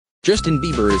Justin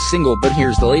Bieber is single, but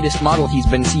here's the latest model he's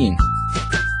been seeing.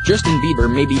 Justin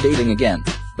Bieber may be dating again,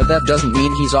 but that doesn't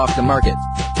mean he's off the market.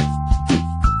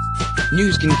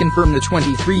 News can confirm the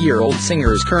 23-year-old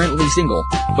singer is currently single,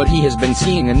 but he has been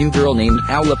seeing a new girl named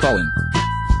Paola Paulin.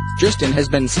 Justin has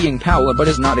been seeing Paola but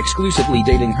is not exclusively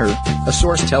dating her, a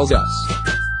source tells us.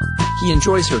 He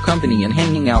enjoys her company and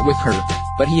hanging out with her,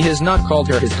 but he has not called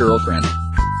her his girlfriend.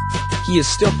 He is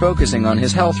still focusing on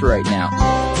his health right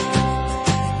now.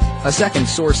 A second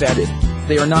source added,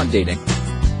 they are not dating.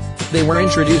 They were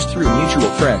introduced through mutual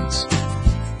friends.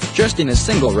 Justin is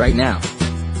single right now.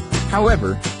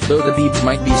 However, though the Biebs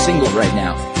might be single right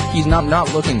now, he's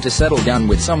not looking to settle down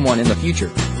with someone in the future.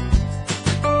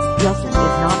 Justin is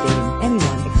not dating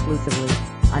anyone exclusively,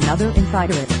 another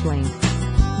insider explained.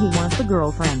 He wants a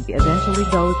girlfriend eventually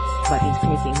goes, but he's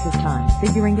taking his time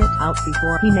figuring it out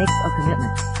before he makes a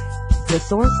commitment. The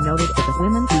source noted that the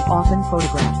women he often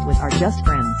photographed with are just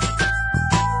friends.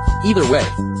 Either way,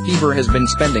 Bieber has been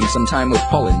spending some time with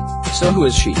Paulin, so who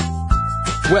is she?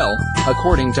 Well,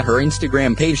 according to her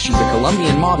Instagram page, she's a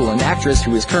Colombian model and actress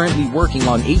who is currently working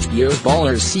on HBO's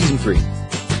Ballers Season 3.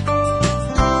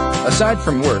 Aside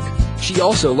from work, she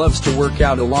also loves to work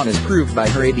out a lot as proved by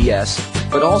her abs,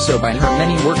 but also by her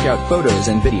many workout photos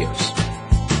and videos.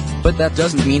 But that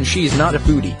doesn't mean she's not a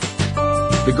foodie.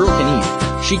 The girl can eat,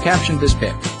 she captioned this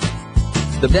pic.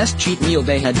 The best cheat meal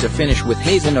they had to finish with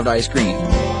hazelnut ice cream.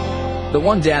 The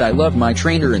one dad I love my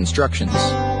trainer instructions.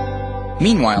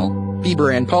 Meanwhile,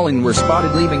 Bieber and Paulin were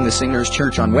spotted leaving the singer's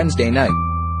church on Wednesday night.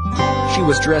 She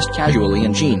was dressed casually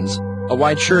in jeans, a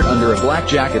white shirt under a black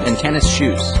jacket and tennis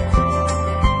shoes.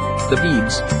 The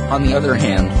Biebs, on the other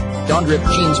hand, donned ripped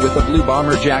jeans with a blue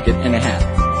bomber jacket and a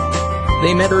hat.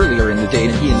 They met earlier in the day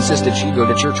and he insisted she go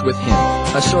to church with him,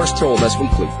 a source told Us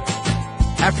Weekly.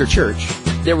 After church,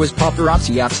 there was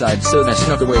paparazzi outside, so they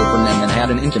snuck away from them and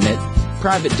had an intimate,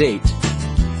 private date.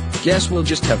 Guess we'll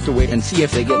just have to wait and see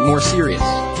if they get more serious.